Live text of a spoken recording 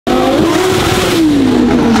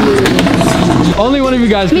Only one of you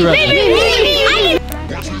guys can rev it.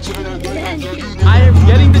 I am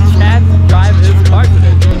getting the chance to drive his car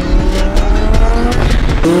today.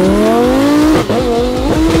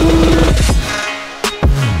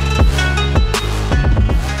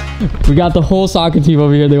 We got the whole soccer team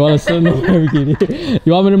over here. They want to sit in the Lamborghini.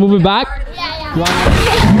 You want me to move it back? Yeah.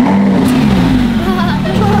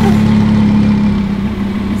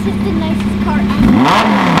 This is the nicest car ever.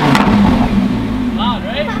 Loud,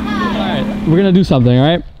 right? Alright, we're gonna do something,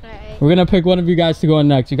 alright? We're gonna pick one of you guys to go in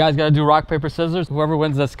next. You guys gotta do rock, paper, scissors. Whoever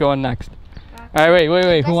wins, that's going next. Alright,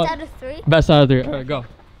 wait. Best out of 3? Best out of 3. Alright, go.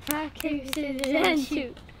 Rock, paper, scissors, and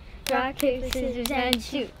shoot. Rock, paper, scissors, and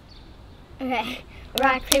shoot. Okay.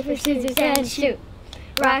 Rock, paper, scissors, and shoot.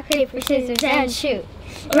 Rock, paper, scissors, and shoot.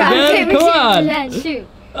 Rock, paper, scissors, and shoot.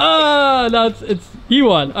 Oh, no, it's he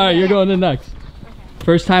won. All right, you're going in next.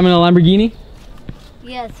 First time in a Lamborghini?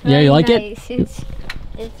 Yes. Yeah, you like it? It's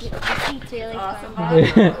really awesome.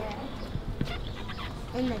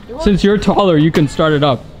 Since you're taller, you can start it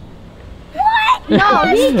up. What? No,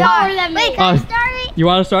 he's taller than me. Wait, can I start it? You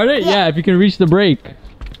want to start it? Yeah, if you can reach the brake.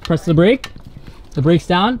 Press the brake. The brake's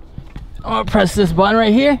down. Oh, press this button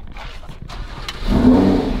right here.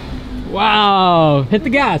 Wow. Hit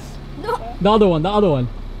the gas. No. The other one.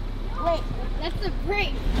 Wait, that's the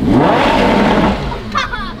brake.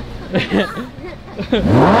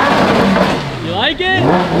 You like it?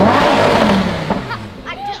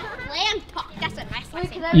 I just lamb talk. That's a nice one.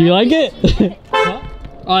 You like it? Huh?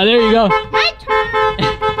 Oh, there you go. My turn.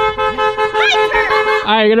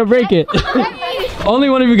 Alright, you're gonna break it. Only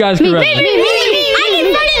one of you guys can rev it.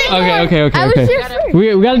 Okay.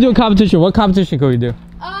 We gotta do a competition. What competition can we do?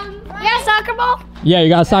 Yeah, soccer ball. Yeah, you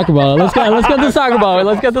got a soccer ball. Let's get the soccer ball.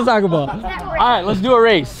 Alright, let's do a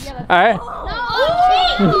race. Alright.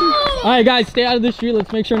 Alright guys, stay out of the street.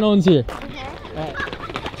 Let's make sure no one's here.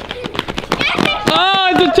 Oh,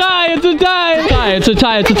 it's a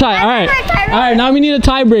tie. Alright, now we need a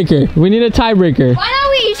tiebreaker. Why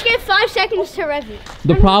don't we each get 5 seconds to rev it?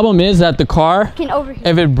 The problem is that the car, Can overheat.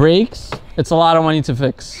 if it breaks, it's a lot of money to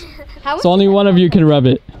fix. So only one of you can rev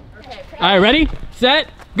it. Alright, ready, set,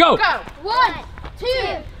 go! 1, 2,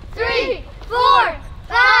 3, 4,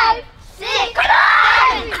 5, 6, 7, 8,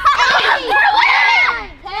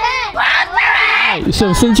 9, 10, 11.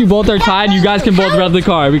 So since you both are tied, you guys can both rev the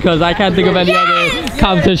car because I can't think of any other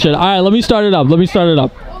competition. All right, let me start it up. You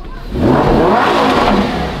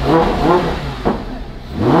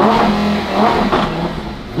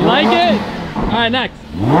like it? All right, next.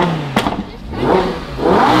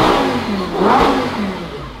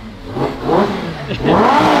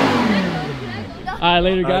 All right,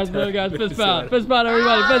 later guys. Fist bump,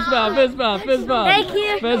 everybody. Fist bump. Thank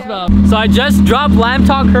you. Fist bump. So I just dropped Lamb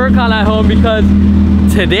Talk Huracan at home because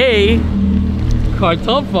today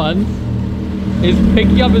Cartelfunds is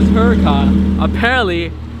picking up his Huracan.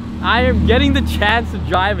 Apparently, I am getting the chance to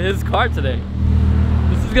drive his car today.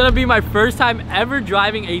 This is gonna be my first time ever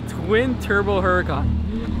driving a twin turbo Huracan.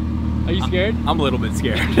 Are you scared? I'm a little bit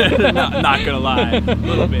scared. not gonna lie, a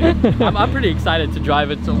little bit. I'm pretty excited to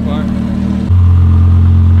drive it so far.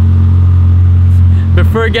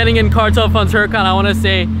 Before getting in Cartelfunds Huracan, I want to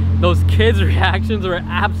say those kids' reactions were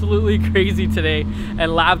absolutely crazy today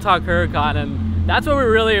and Lamb Talk Huracan, and that's what we're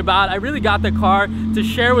really about. I really got the car to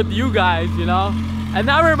share with you guys, you know? And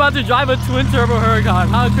now we're about to drive a twin turbo Huracan.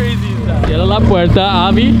 How crazy is that? Cierra la puerta,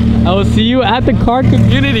 Avi. I will see you at the car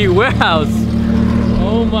community warehouse.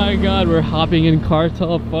 Oh my God, we're hopping in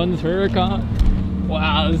Cartelfunds Huracan.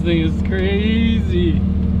 Wow, this thing is crazy.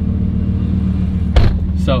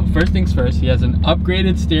 So first things first, he has an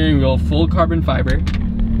upgraded steering wheel, full carbon fiber.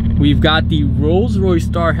 We've got the Rolls-Royce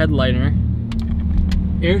Star headliner,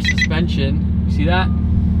 air suspension. You see that?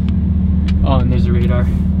 Oh, and there's a radar.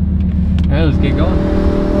 All right, let's get going.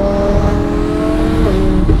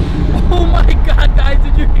 Oh my God, guys,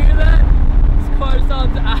 did you hear that? This car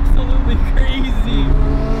sounds absolutely crazy.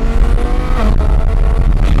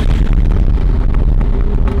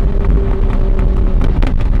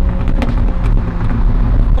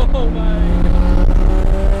 Oh my.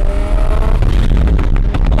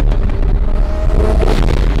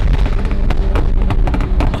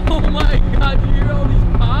 Oh my God, do you hear all these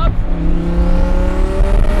pops?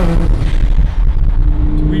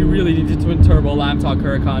 We really need to twin turbo Lamb Talk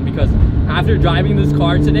Huracan because after driving this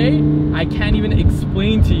car today, I can't even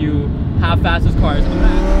explain to you how fast this car is. You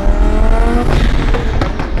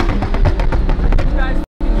guys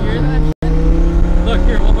hear that shit? Look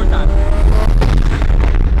here, one more time.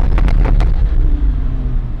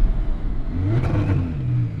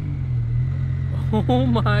 Oh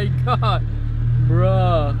my God,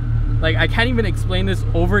 bruh. Like, I can't even explain this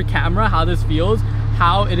over camera how this feels,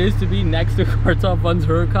 how it is to be next to Cartelfunds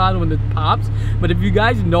Huracan when it pops. But if you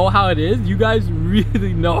guys know how it is, you guys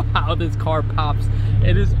really know how this car pops.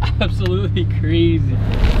 It is absolutely crazy.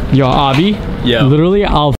 Yo, Avi. Yo. Literally,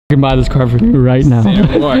 I'll fucking buy this car for you right now.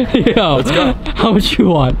 Yo, let's go. How much you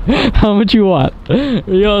want? How much you want?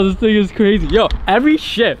 Yo, this thing is crazy. Yo, every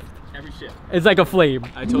shift. It's like a flame.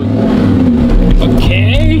 I told you.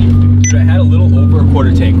 Okay. Dude, I had a little over a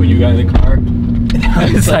quarter tank when you got in the car.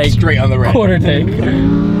 It's like straight on the ramp. Quarter tank.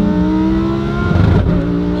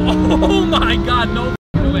 Oh my god, no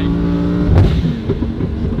way.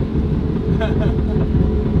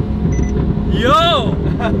 Yo!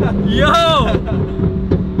 Yo!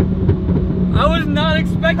 I was not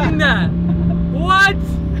expecting that. What?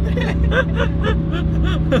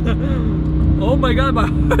 Oh my god, my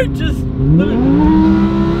heart just...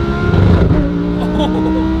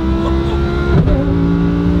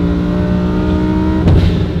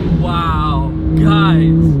 Wow,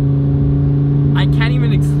 guys. I can't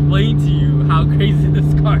even explain to you how crazy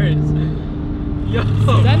this car is. Yo!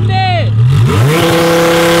 Send it!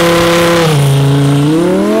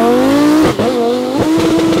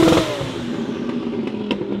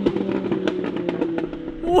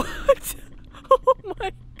 What? Oh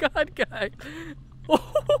my god, guys.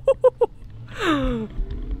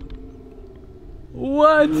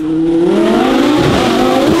 What?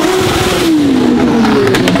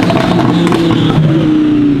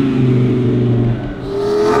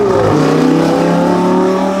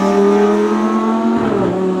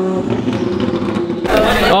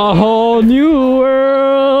 A whole new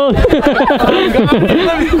world.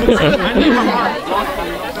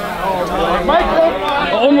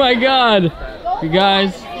 Oh my god. You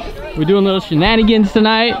guys, we're doing little shenanigans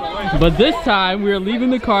tonight, but this time we're leaving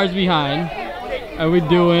the cars behind and we're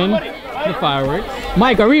doing the fireworks.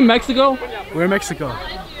 Mike, are we in Mexico? We're in Mexico.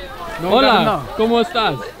 No, Hola, ¿cómo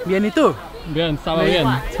estás? Bien, ¿y tú? Bien, estaba bien.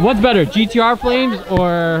 What's better, GTR flames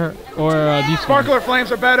or these Sparkler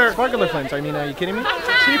flames are better. Sparkler flames, I mean, are you kidding me?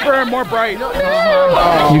 Cheaper and more bright.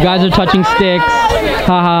 Oh. You guys are touching sticks.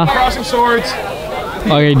 Haha. Crossing swords.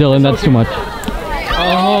 Okay, Dylan, that's too much.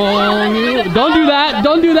 Oh, don't do that.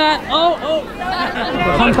 Don't do that. Oh.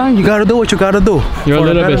 Sometimes you gotta do what you gotta do. You're a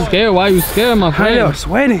little bit scared. Why are you scared, my friend? I'm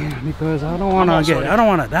sweating because I don't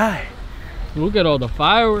wanna die. Look at all the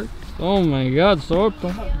fireworks. Oh my god,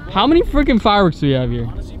 Sorpa. How many freaking fireworks do we have here?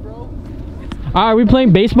 Alright, are we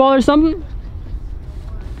playing baseball or something?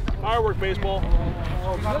 Firework baseball.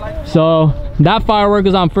 So, that firework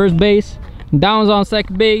is on first base, that one's on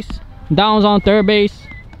second base, that one's on third base,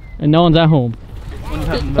 and no one's at home.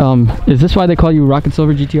 Is this why they call you Rocket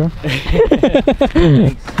Silver GTR?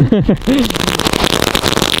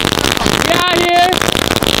 Get out of here!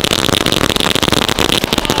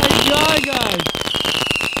 Oh my god, guys!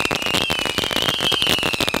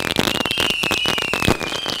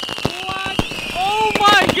 What? Oh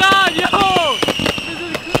my god, yo! This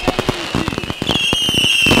is crazy!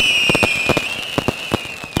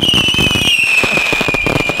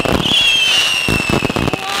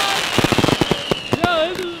 What? Yo,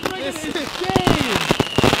 this is freaking insane!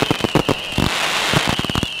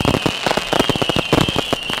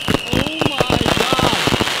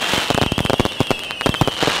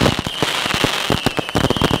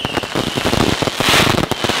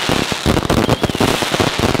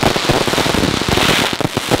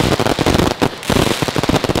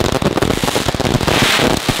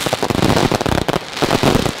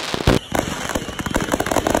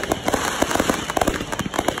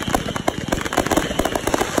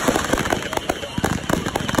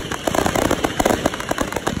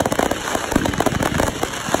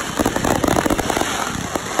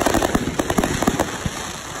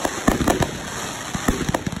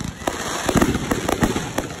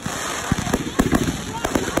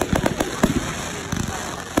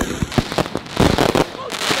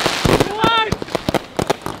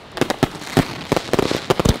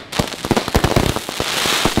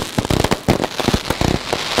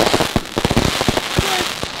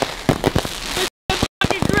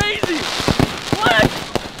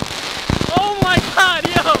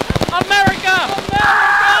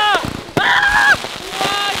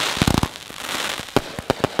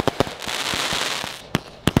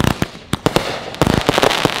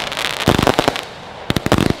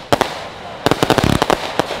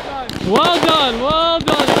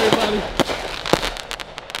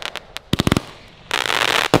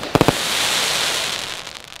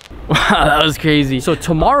 Wow, that was crazy. So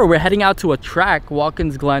tomorrow we're heading out to a track,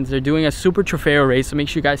 Watkins Glens. They're doing a super TROFEO race, so make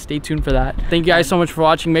sure you guys stay tuned for that. Thank you guys so much for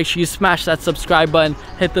watching. Make sure you smash that subscribe button,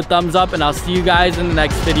 hit the thumbs up, and I'll see you guys in the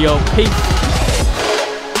next video. Peace.